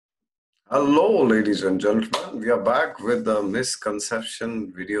Hello, ladies and gentlemen. We are back with the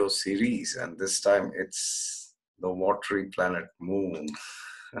Misconception video series, and this time it's the watery planet Moon.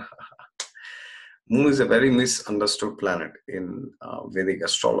 Moon is a very misunderstood planet in Vedic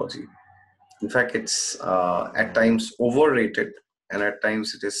astrology. In fact, it's at times overrated and at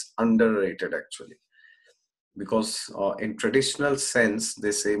times it is underrated actually. Because in traditional sense,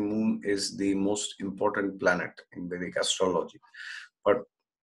 they say Moon is the most important planet in Vedic astrology. But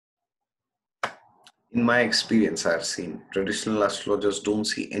in my experience, I've seen traditional astrologers don't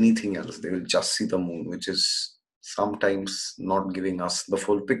see anything else. They will just see the moon, which is sometimes not giving us the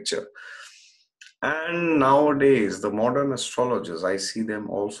full picture. And nowadays, the modern astrologers, I see them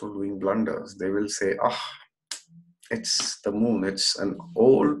also doing blunders. They will say, it's the moon, it's an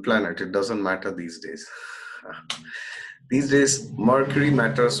old planet, it doesn't matter these days. These days, Mercury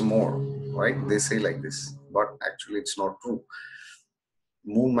matters more, right? They say like this, but actually, it's not true.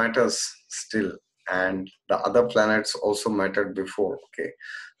 Moon matters still, and the other planets also mattered before. Okay,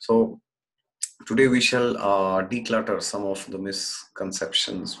 so today we shall declutter some of the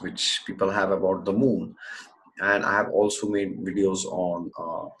misconceptions which people have about the moon, and I have also made videos on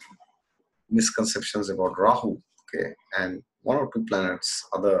misconceptions about Rahu. Okay, and one or two planets,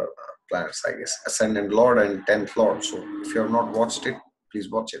 other planets, I guess, ascendant lord and 10th lord. So if you have not watched it, please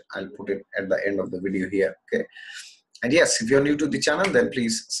watch it. I'll put it at the end of the video here. Okay. And yes, if you're new to the channel, then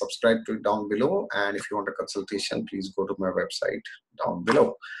please subscribe to it down below. And if you want a consultation, please go to my website down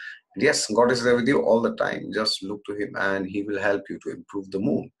below. And yes, God is there with you all the time. Just look to Him and He will help you to improve the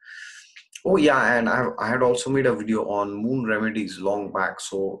moon. Oh yeah, and I had also made a video on moon remedies long back.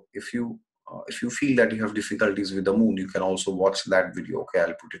 So if you feel that you have difficulties with the moon, you can also watch that video. Okay,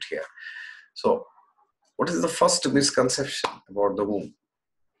 I'll put it here. So what is the first misconception about the moon?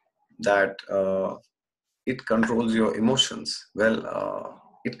 That it controls your emotions. Well,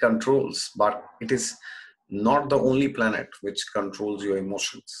 it controls, but it is not the only planet which controls your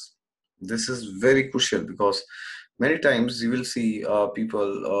emotions. This is very crucial because many times you will see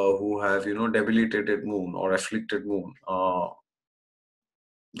people who have, debilitated moon or afflicted moon.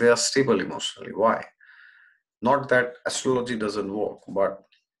 They are stable emotionally. Why? Not that astrology doesn't work, but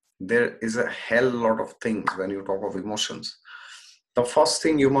there is a hell lot of things when you talk of emotions. The first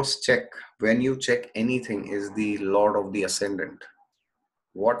thing you must check when you check anything is the Lord of the Ascendant.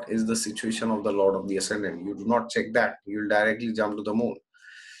 What is the situation of the Lord of the Ascendant? You do not check that. You'll directly jump to the moon.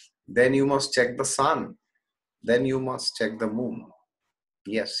 Then you must check the sun. Then you must check the moon.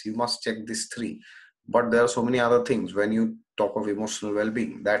 Yes, you must check these three. But there are so many other things when you talk of emotional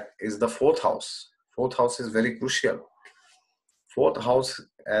well-being. That is the fourth house. Fourth house is very crucial. Fourth house,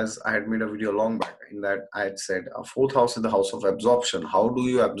 as I had made a video long back, in that I had said, fourth house is the house of absorption. How do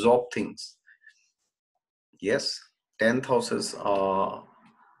you absorb things? Yes, 10th house is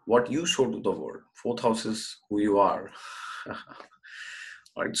what you show to the world. Fourth house is who you are.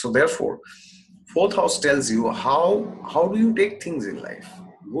 Right. So therefore, fourth house tells you how do you take things in life,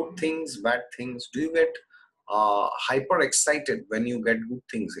 good things, bad things. Do you get hyper excited when you get good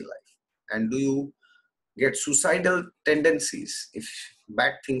things in life, and do you get suicidal tendencies if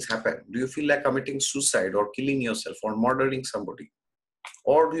bad things happen? Do you feel like committing suicide or killing yourself or murdering somebody,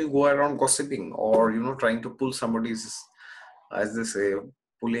 or do you go around gossiping or trying to pull somebody's, as they say,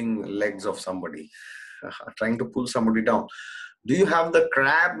 pulling legs of somebody, trying to pull somebody down? Do you have the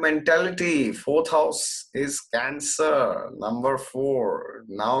crab mentality? Fourth house is Cancer, number 4.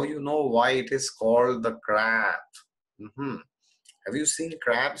 Now you know why it is called the crab. Have you seen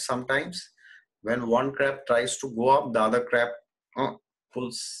crabs sometimes? When one crab tries to go up, the other crab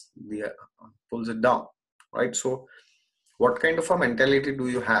pulls pulls it down, right? So what kind of a mentality do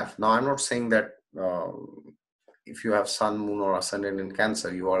you have? Now, I'm not saying that if you have sun, moon, or ascendant in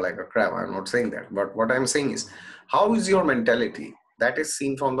Cancer, you are like a crab. I'm not saying that. But what I'm saying is, how is your mentality? That is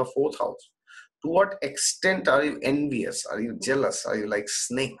seen from the fourth house. To what extent are you envious? Are you jealous? Are you like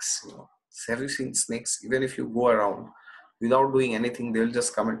snakes? Have you seen snakes? Even if you go around without doing anything, they'll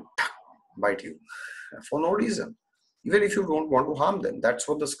just come and bite you for no reason. Even if you don't want to harm them. That's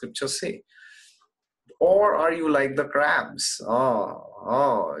what the scriptures say. Or are you like the crabs?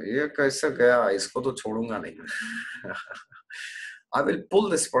 ये कैसे गया? इसको तो छोड़ूंगा नहीं. I will pull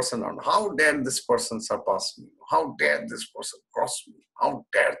this person on. How dare this person surpass me? How dare this person cross me? How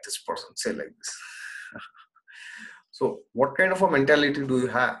dare this person say like this? So what kind of a mentality do you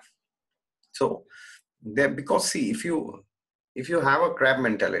have? So there, because see, if you have a crab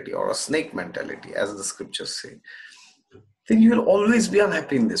mentality or a snake mentality, as the scriptures say, then you will always be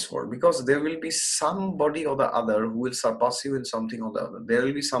unhappy in this world, because there will be somebody or the other who will surpass you in something or the other. There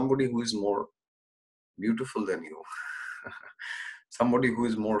will be somebody who is more beautiful than you. somebody who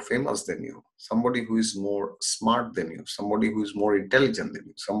is more famous than you, somebody who is more smart than you, somebody who is more intelligent than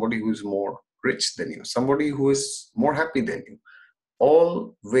you, somebody who is more rich than you, somebody who is more happy than you.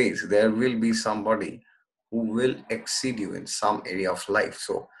 Always there will be somebody who will exceed you in some area of life.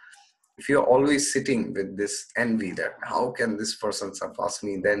 So if you're always sitting with this envy that how can this person surpass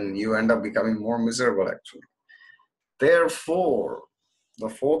me, then you end up becoming more miserable actually. Therefore, the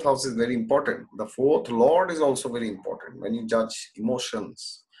fourth house is very important. The fourth lord is also very important when you judge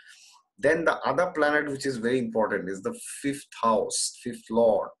emotions. Then the other planet which is very important is the fifth house, fifth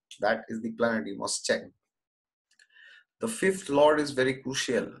lord. That is the planet you must check. The fifth lord is very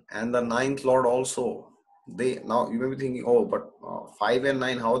crucial, and the ninth lord also. They, now you may be thinking, oh, but 5 and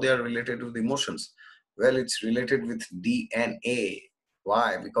 9, how they are related to the emotions? Well, it's related with DNA.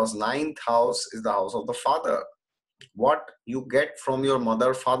 Why? Because ninth house is the house of the father. What you get from your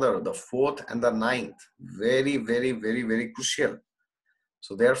mother, father, the fourth and the ninth, very, very, very, very crucial.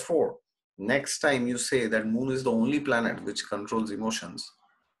 So therefore, next time you say that moon is the only planet which controls emotions,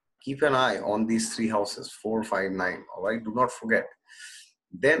 keep an eye on these three houses, 4, 5, 9. All right, do not forget.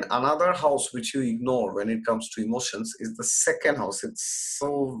 Then another house which you ignore when it comes to emotions is the second house. It's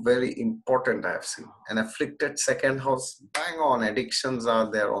so very important, I have seen. An afflicted second house, bang on, addictions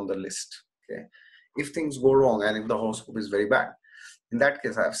are there on the list. Okay, if things go wrong and if the horoscope is very bad, in that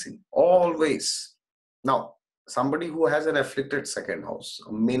case I have seen always. Now, somebody who has an afflicted second house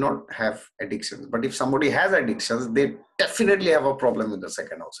may not have addictions, but if somebody has addictions, they definitely have a problem with the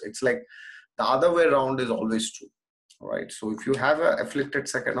second house. It's like the other way around is always true. All right, so if you have an afflicted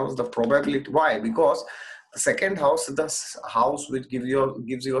second house, the probability, why? Because the second house is the house which gives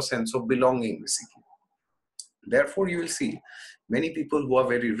you a sense of belonging basically. Therefore, you will see many people who are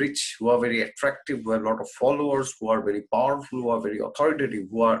very rich, who are very attractive, who have a lot of followers, who are very powerful, who are very authoritative,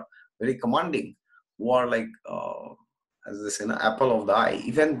 who are very commanding, who are like, as they say, an apple of the eye.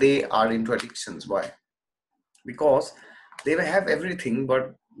 Even they are into addictions. Why? Because they may have everything,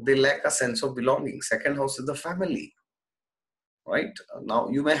 but they lack a sense of belonging. Second house is the family, right? Now,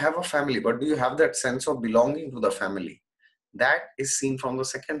 you may have a family, but do you have that sense of belonging to the family? That is seen from the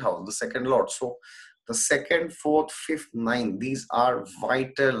second house, the second lord. So the second, fourth, fifth, ninth, these are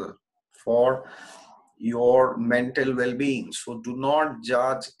vital for your mental well-being. So do not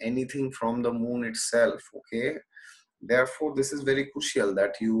judge anything from the moon itself. Okay, therefore this is very crucial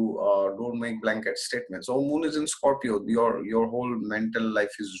that you don't make blanket statements. Oh, moon is in Scorpio, your whole mental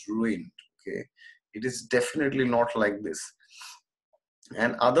life is ruined. Okay, it is definitely not like this.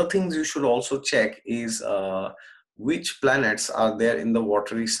 And other things you should also check is which planets are there in the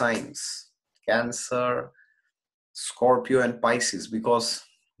watery signs, Cancer, Scorpio and Pisces, because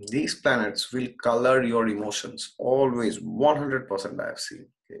these planets will color your emotions always, 100% I have seen.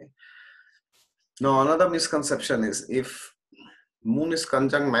 Okay. Now another misconception is if moon is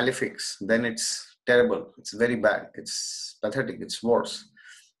conjunct malefics, then it's terrible, it's very bad, it's pathetic, it's worse.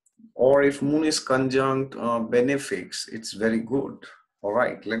 Or if moon is conjunct benefics, it's very good. All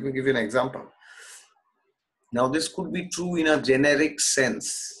right, let me give you an example. Now, this could be true in a generic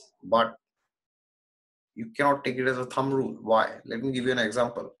sense, but you cannot take it as a thumb rule. Why? Let me give you an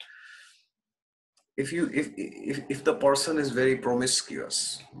example. If the person is very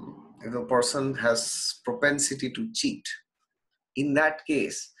promiscuous, if the person has propensity to cheat, in that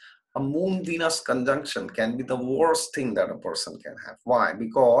case, a moon Venus conjunction can be the worst thing that a person can have. Why?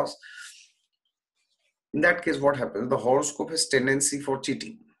 Because in that case, what happens? The horoscope has tendency for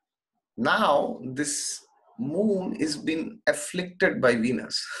cheating. Now, this moon is being afflicted by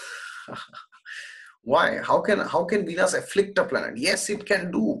Venus. Why? How can Venus afflict a planet? Yes, it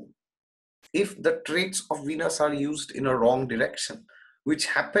can do if the traits of Venus are used in a wrong direction, which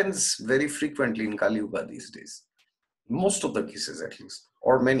happens very frequently in Kali Yuga these days. Most of the cases, at least,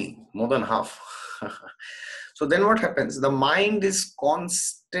 or many, more than half. So then what happens? The mind is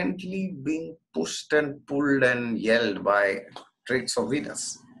constantly being pushed and pulled and yelled by traits of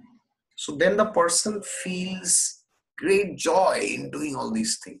Venus. So then the person feels great joy in doing all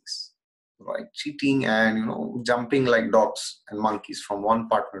these things, right? Cheating and, jumping like dogs and monkeys from one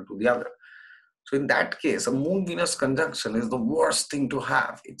partner to the other. So in that case, a moon Venus conjunction is the worst thing to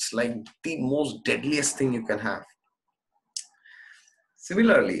have. It's like the most deadliest thing you can have.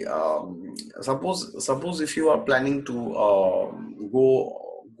 Similarly, suppose if you are planning to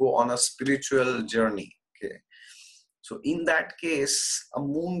go on a spiritual journey, okay. So in that case, a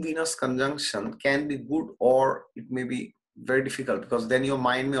moon Venus conjunction can be good or it may be very difficult, because then your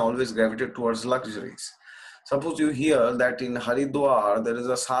mind may always gravitate towards luxuries. Suppose you hear that in Haridwar there is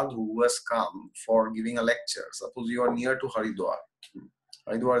a sadhu who has come for giving a lecture. Suppose you are near to Haridwar.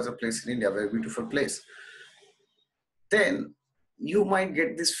 Haridwar is a place in India, very beautiful place. Then you might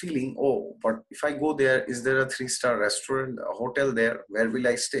get this feeling, oh, but if I go there, is there a 3-star restaurant, a hotel there? Where will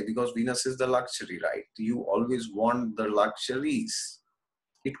I stay? Because Venus is the luxury, right? You always want the luxuries.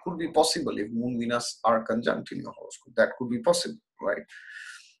 It could be possible if Moon Venus are conjunct in your horoscope. That could be possible, right?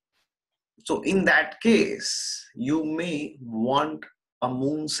 So in that case, you may want a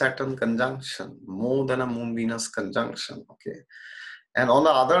Moon Saturn conjunction more than a Moon Venus conjunction. Okay. And on the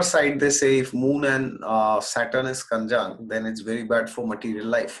other side, they say if Moon and Saturn is conjunct, then it's very bad for material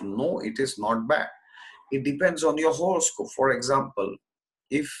life. No, it is not bad. It depends on your horoscope. For example,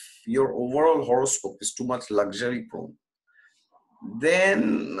 if your overall horoscope is too much luxury prone,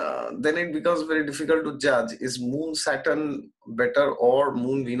 then it becomes very difficult to judge, is Moon Saturn better or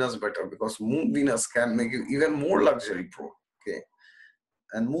Moon Venus better, because Moon Venus can make you even more luxury prone. Okay.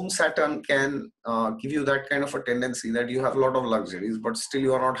 And Moon Saturn can give you that kind of a tendency that you have a lot of luxuries, but still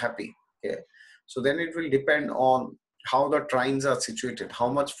you are not happy. Okay. So then it will depend on how the trines are situated. How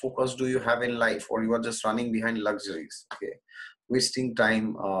much focus do you have in life, or you are just running behind luxuries? Okay. Wasting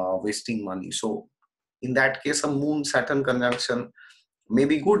time, wasting money. So in that case, a Moon Saturn conjunction may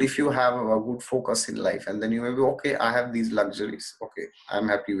be good if you have a good focus in life, and then you may be, okay, I have these luxuries. Okay. I'm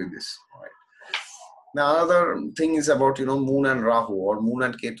happy with this. All right. Now, another thing is about, Moon and Rahu or Moon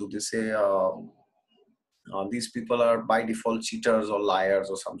and Ketu. They say these people are by default cheaters or liars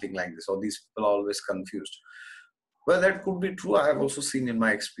or something like this, or these people are always confused. Well, that could be true. I have also seen in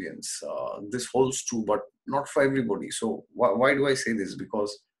my experience. This holds true, but not for everybody. So why do I say this?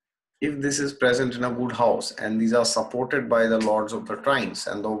 Because if this is present in a good house and these are supported by the lords of the trines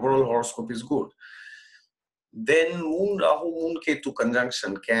and the overall horoscope is good, then Moon Rahu Moon Ketu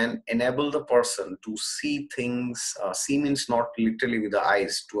conjunction can enable the person to see things, see means not literally with the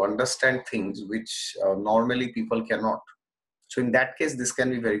eyes, to understand things which normally people cannot. So in that case, this can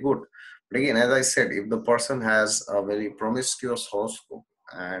be very good. But again, as I said, if the person has a very promiscuous horoscope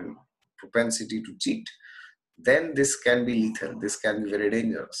and propensity to cheat, then this can be lethal. This can be very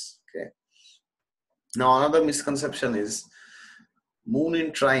dangerous. Okay. Now, another misconception is Moon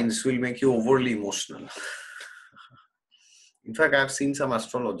in trines will make you overly emotional. In fact, I've seen some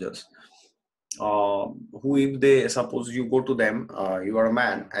astrologers who, if they suppose you go to them, you are a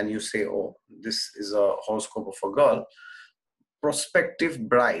man, and you say, oh, this is a horoscope of a girl, prospective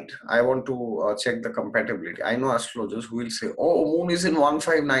bride, I want to check the compatibility. I know astrologers who will say, oh, Moon is in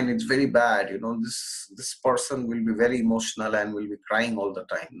 159, it's very bad, this person will be very emotional and will be crying all the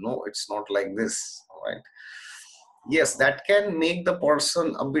time. No, it's not like this. All right. Yes, that can make the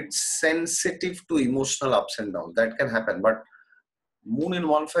person a bit sensitive to emotional ups and downs. That can happen, but Moon in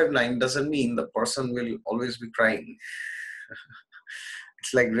 159 doesn't mean the person will always be crying.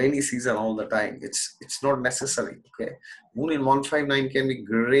 It's like rainy season all the time. It's not necessary. Okay. Moon in 159 can be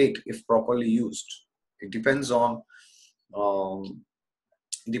great if properly used. It depends on um,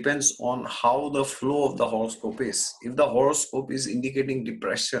 how the flow of the horoscope is. If the horoscope is indicating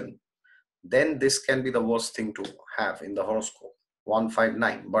depression, then this can be the worst thing to have in the horoscope,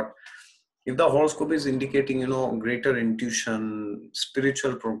 159. But if the horoscope is indicating, greater intuition,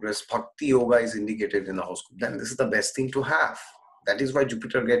 spiritual progress, bhakti yoga is indicated in the horoscope, then this is the best thing to have. That is why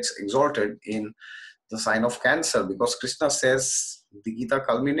Jupiter gets exalted in the sign of Cancer, because Krishna says, the Gita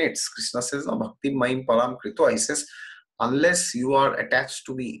culminates. Krishna says, bhakti maim param kritva. He says, unless you are attached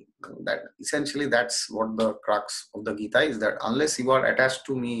to me, that essentially that's what the crux of the Gita is, that unless you are attached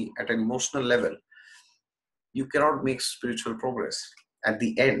to me at an emotional level, you cannot make spiritual progress. At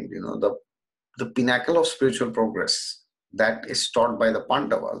the end, the pinnacle of spiritual progress that is taught by the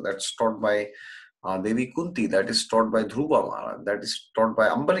Pandavas, that's taught by Devi Kunti, that is taught by Dhruva Maharaj, that is taught by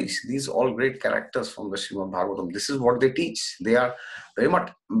Ambarish. These all great characters from the Srimad Bhagavatam. This is what they teach. They are very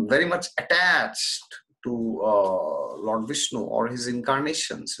much attached to Lord Vishnu or his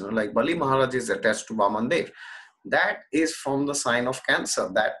incarnations. Like Bali Maharaj is attached to Vamandev. That is from the sign of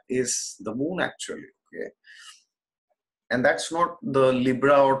Cancer. That is the moon actually. Okay. And that's not the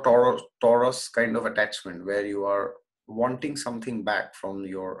Libra or Taurus kind of attachment where you are wanting something back from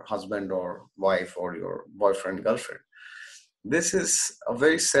your husband or wife or your boyfriend, girlfriend. This is a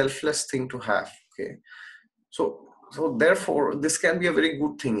very selfless thing to have. Okay. So therefore, this can be a very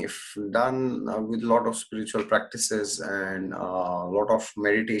good thing if done with a lot of spiritual practices and a lot of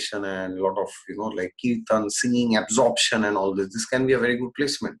meditation and a lot of, like kirtan, singing, absorption and all this. This can be a very good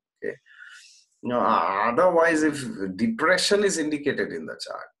placement. Okay. Otherwise, if depression is indicated in the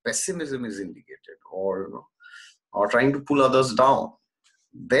chart, pessimism is indicated, or or trying to pull others down,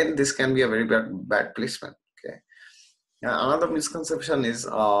 then this can be a very bad placement. Okay. Another misconception is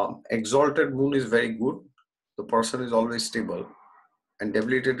exalted moon is very good. The person is always stable, and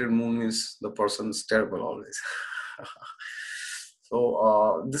debilitated moon is the person's terrible always.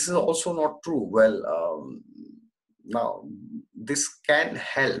 So this is also not true. Well, now this can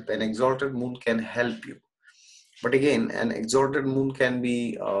help. An exalted moon can help you, but again, an exalted moon can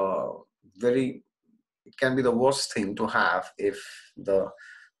be very. It can be the worst thing to have if the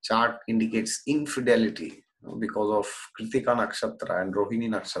chart indicates infidelity, because of Kritika Nakshatra and Rohini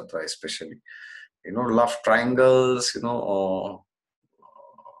Nakshatra, especially. Love triangles. Or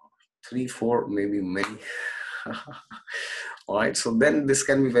 3, 4, maybe many. All right, so then this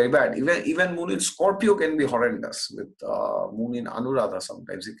can be very bad. Even moon in Scorpio can be horrendous. With moon in Anuradha,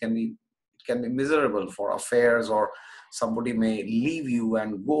 sometimes it can be miserable for affairs, or somebody may leave you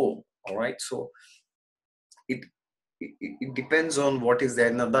and go. All right, so it it depends on what is there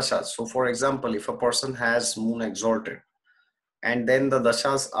in the dasha. So, for example, if a person has moon exalted, and then the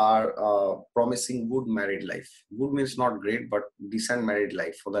dashas are promising good married life. Good means not great, but decent married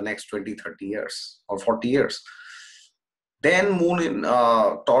life for the next 20, 30 years or 40 years. Then moon in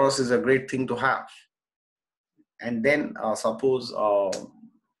Taurus is a great thing to have. And then suppose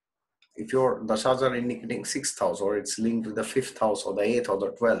if your dashas are indicating 6th house, or it's linked with the 5th house or the 8th or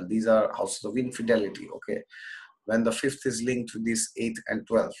the 12th, these are houses of infidelity. Okay, when the 5th is linked with this 8th and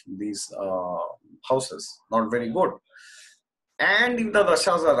 12th, these houses, not very good. And if the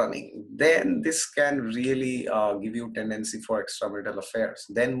dashas are running, then this can really give you tendency for extramarital affairs.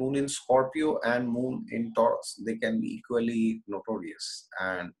 Then moon in Scorpio and moon in Taurus, they can be equally notorious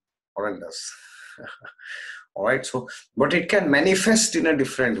and horrendous. All right, so but it can manifest in a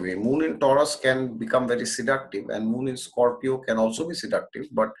different way. Moon in Taurus can become very seductive, and moon in Scorpio can also be seductive,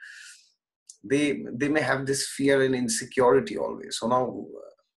 but they may have this fear and insecurity always. So now,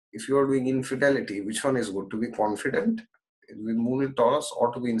 if you are doing infidelity, which one is good? To be confident with moon in Taurus,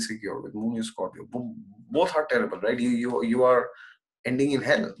 or to be insecure with moon in Scorpio? Both are terrible, right? You are ending in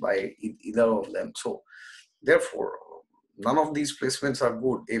hell by either of them. So therefore, none of these placements are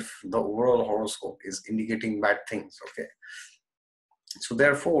good if the overall horoscope is indicating bad things. Okay. So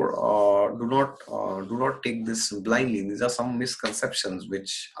therefore, do not take this blindly. These are some misconceptions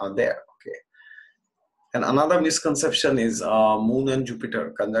which are there. Okay. And another misconception is Moon and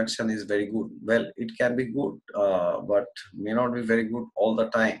Jupiter conjunction is very good. Well, it can be good, but may not be very good all the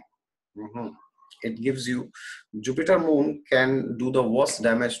time. It gives you, Jupiter Moon can do the worst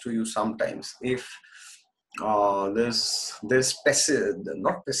damage to you sometimes if there's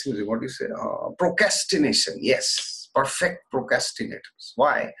not pessimism. What do you say? Procrastination. Yes, perfect procrastinators.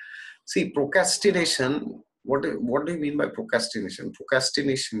 Why? See, procrastination. What do you mean by procrastination?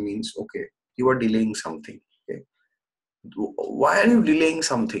 Procrastination means, okay, you are delaying something. Okay, why are you delaying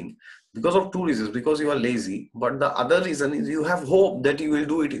something? Because of two reasons. Because you are lazy, but the other reason is you have hope that you will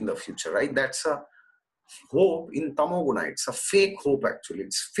do it in the future, right? That's a hope in Tamoguna. It's a fake hope, actually.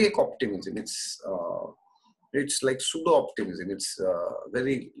 It's fake optimism. It's like pseudo optimism. It's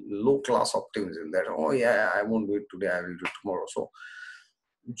very low class optimism that, oh yeah, I won't do it today, I will do it tomorrow. So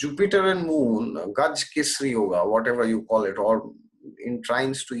Jupiter and Moon, Gaj Kesri Yoga, whatever you call it, or in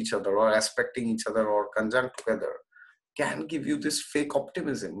trines to each other, or aspecting each other, or conjunct together, can give you this fake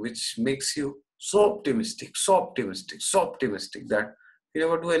optimism, which makes you so optimistic, so optimistic, so optimistic that you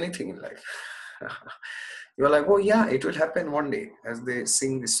never do anything in life. You're like, oh yeah, it will happen one day, as they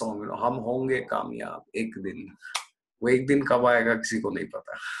sing this song, Hum honge kamyab ek din. वो एक दिन कब आएगा किसी को नहीं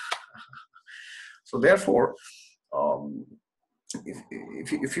पता. So therefore, um,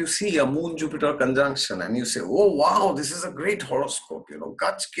 if you see a Moon Jupiter conjunction and you say, oh wow, this is a great horoscope,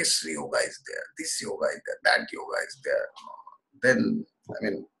 Gaj Kesri Yoga is there, this yoga is there, that yoga is there, then I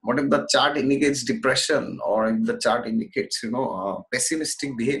mean, what if the chart indicates depression, or if the chart indicates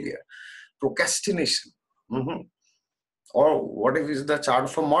pessimistic behavior, procrastination? Or what if it's the chart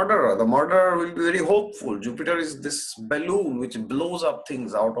for murderer? The murderer will be very hopeful. Jupiter is this balloon which blows up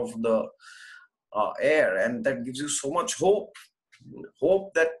things out of the air, and that gives you so much hope.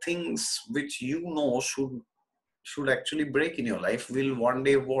 Hope that things which should actually break in your life will one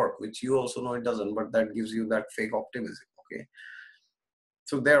day work, which you also know it doesn't, but that gives you that fake optimism. Okay.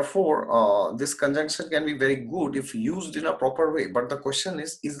 So therefore, this conjunction can be very good if used in a proper way. But the question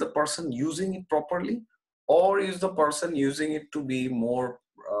is the person using it properly, or is the person using it to be more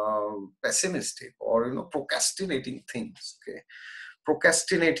pessimistic, or procrastinating things? Okay,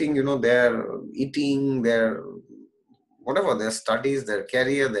 procrastinating, their eating, their whatever, their studies, their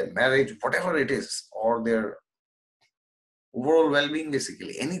career, their marriage, whatever it is, or their overall well-being,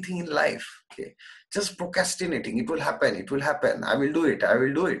 basically anything in life. Okay, just procrastinating. It will happen, it will happen, I will do it, I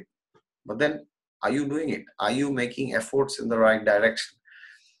will do it. But then, are you doing it? Are you making efforts in the right direction?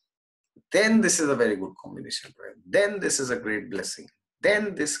 Then this is a very good combination, right? Then this is a great blessing.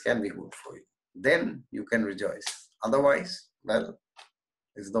 Then this can be good for you. Then you can rejoice. Otherwise, well,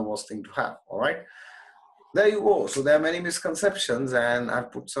 is the worst thing to have. All right. There you go. So there are many misconceptions, and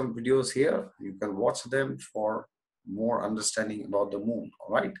I've put some videos here. You can watch them for more understanding about the moon.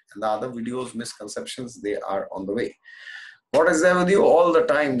 All right. And the other videos, misconceptions, they are on the way. God is there with you all the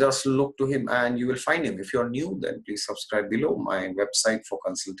time. Just look to Him and you will find Him. If you're new, then please subscribe below. My website for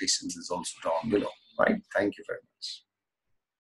consultations is also down below. Right. Thank you very much.